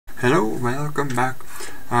Hello, welcome back.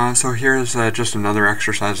 So here's just another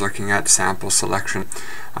exercise looking at sample selection.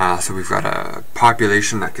 So we've got a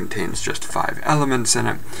population that contains just 5 elements in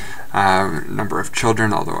it. Number of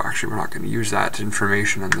children, although actually we're not going to use that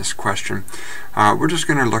information in this question. We're just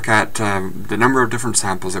going to look at the number of different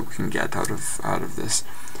samples that we can get out of this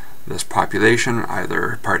population,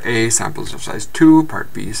 either part A, samples of size 2,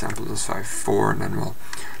 part B, samples of size 4, and then we'll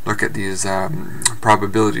look at these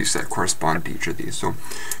probabilities that correspond to each of these. So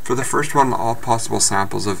for the first one, all possible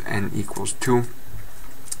samples of n equals 2.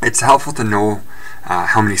 It's helpful to know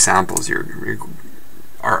how many samples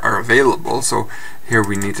are available. So here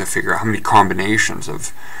we need to figure out how many combinations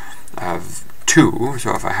of 2.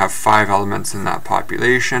 So if I have 5 elements in that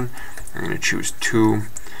population, I'm going to choose 2.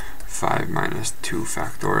 5 minus 2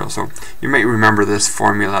 factorial. So you might remember this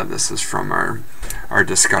formula. This is from our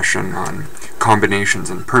discussion on combinations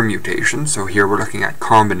and permutations. So here we're looking at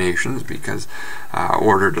combinations because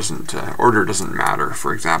order doesn't matter.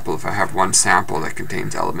 For example, if I have one sample that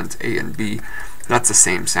contains elements A and B, that's the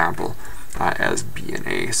same sample as B and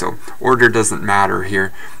A. So order doesn't matter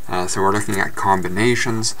here. So we're looking at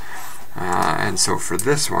combinations. And so for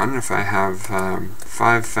this one, if I have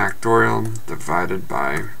 5 factorial divided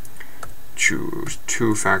by choose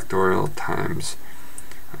 2 factorial times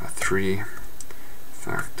 3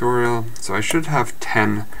 factorial. So I should have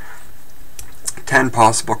 10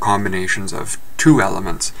 possible combinations of 2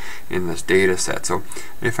 elements in this data set. So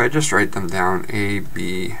if I just write them down, A,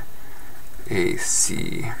 B, A,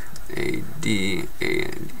 C, A, D, A,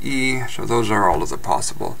 and E, so those are all of the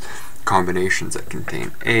possible combinations that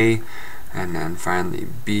contain A, and then finally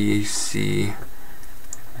B, C,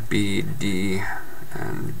 B, D,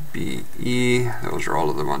 and BE, those are all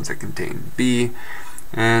of the ones that contain B.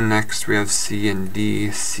 And next we have C and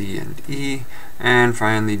D, C and E, and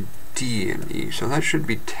finally D and E. So that should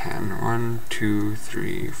be 10. 1, 2,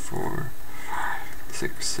 3, 4, 5,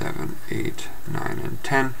 6, 7, 8, 9, and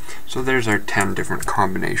 10. So there's our 10 different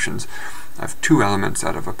combinations of 2 elements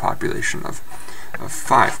out of a population of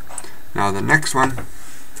 5. Now the next one,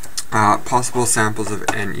 possible samples of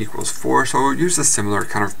n equals 4. So we'll use a similar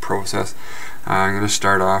kind of process. I'm going to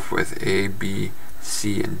start off with A, B,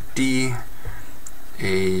 C, and D,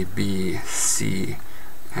 A, B, C,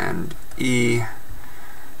 and E.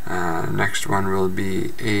 Next one will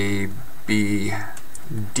be A, B,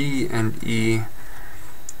 D, and E,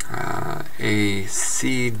 A,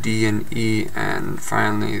 C, D, and E, and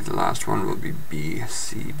finally the last one will be B,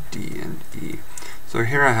 C, D, and E. So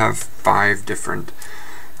here I have 5 different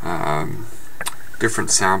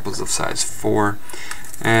samples of size 4,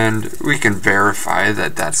 and we can verify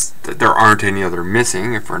that there aren't any other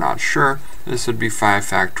missing if we're not sure. This would be 5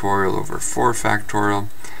 factorial over 4 factorial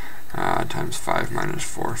times 5 minus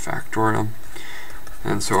 4 factorial.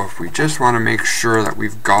 And so if we just want to make sure that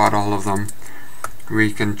we've got all of them,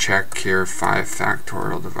 we can check here 5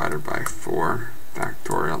 factorial divided by 4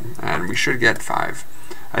 factorial, and we should get 5.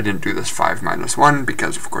 I didn't do this 5 minus 1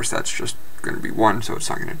 because of course that's just going to be 1, so it's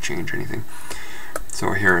not going to change anything.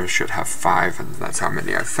 So here I should have 5, and that's how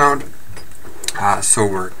many I've found. So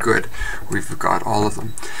we're good. We've got all of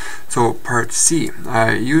them. So part C,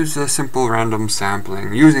 use a simple random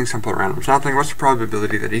sampling. Using simple random sampling, what's the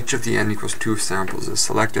probability that each of the n equals 2 samples is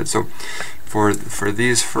selected? So for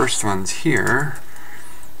these first ones here,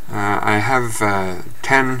 I have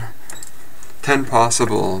 10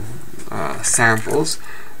 possible samples,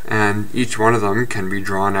 and each one of them can be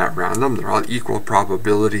drawn at random. They're all equal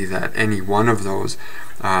probability that any one of those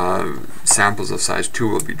samples of size 2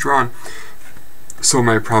 will be drawn. So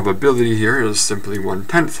my probability here is simply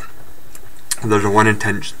 1/10. There's a 1 in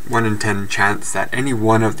 10 chance that any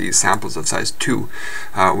one of these samples of size 2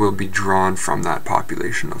 will be drawn from that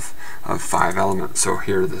population of 5 elements. So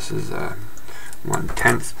here this is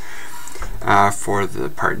 1/10. For the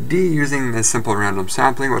part D, using the simple random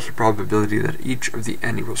sampling, what's the probability that each of the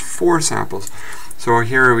n equals 4 samples? So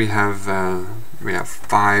here we have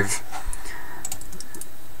 5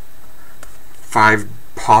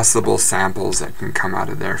 possible samples that can come out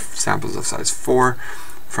of there, samples of size 4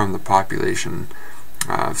 from the population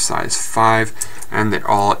of size 5, and they're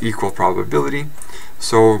all equal probability.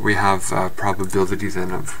 So we have a probability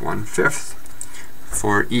then of 1/5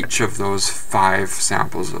 for each of those 5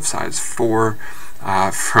 samples of size 4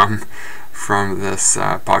 from this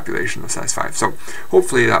population of size 5. So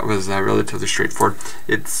hopefully that was relatively straightforward.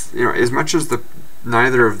 It's, you know, as much as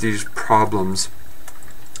neither of these problems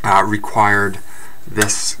required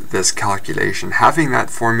this calculation, having that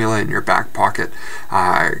formula in your back pocket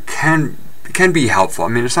can can be helpful. I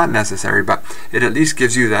mean, it's not necessary, but it at least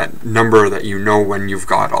gives you that number that you know when you've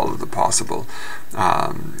got all of the possible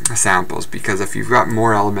samples. Because if you've got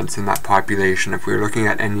more elements in that population, if we're looking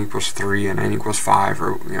at n equals 3 and n equals 5,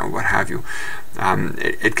 or what have you,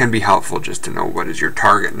 it can be helpful just to know what is your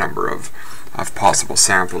target number of possible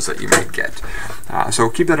samples that you might get. So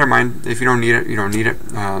keep that in mind. If you don't need it, you don't need it.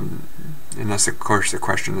 Unless, of course, the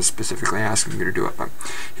question is specifically asking you to do it. But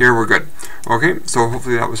here we're good. Okay, so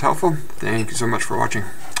hopefully that was helpful. Thank you so much for watching.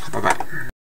 Bye-bye.